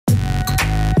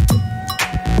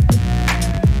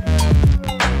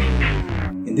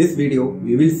In this video,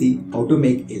 we will see how to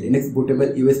make a Linux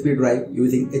bootable USB drive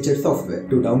using Etcher software.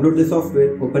 To download the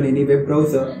software, open any web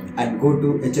browser and go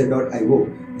to etcher.io.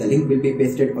 The link will be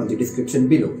pasted on the description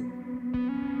below.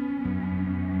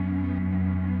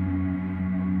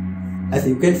 As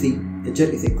you can see,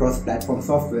 Etcher is a cross-platform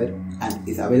software and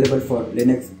is available for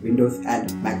Linux, Windows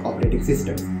and Mac operating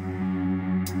systems.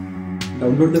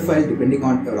 Download the file depending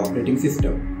on your operating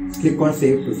system. Click on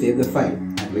Save to save the file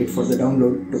and wait for the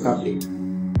download to complete.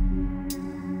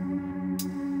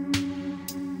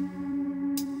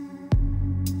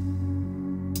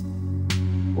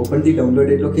 Open the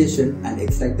downloaded location and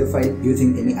extract the file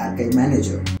using any archive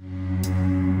manager.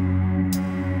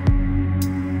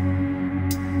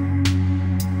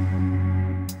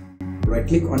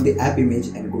 Right-click on the app image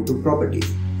and go to Properties.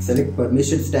 Select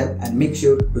Permissions tab and make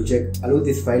sure to check Allow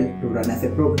this file to run as a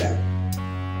program.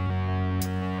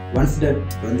 Once done,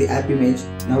 run the app image.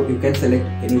 Now you can select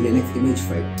any Linux image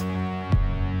file.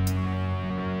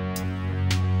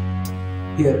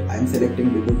 Here I am selecting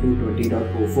Bootable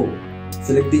 20.04.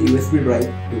 Select the USB drive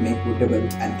to make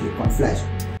bootable and click on Flash.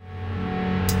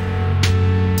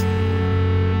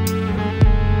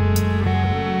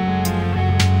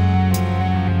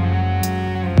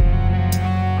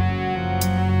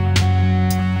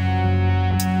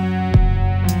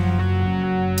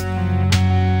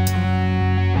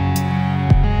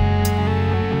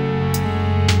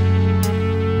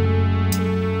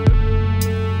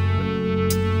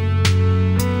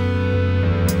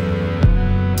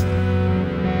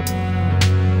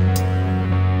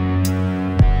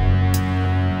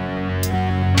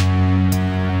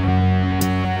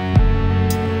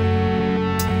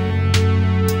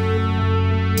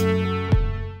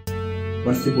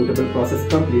 Once the bootable process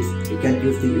completes, you can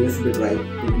use the USB drive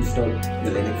to install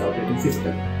the Linux operating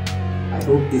system. I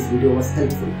hope this video was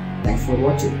helpful. Thanks for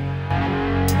watching.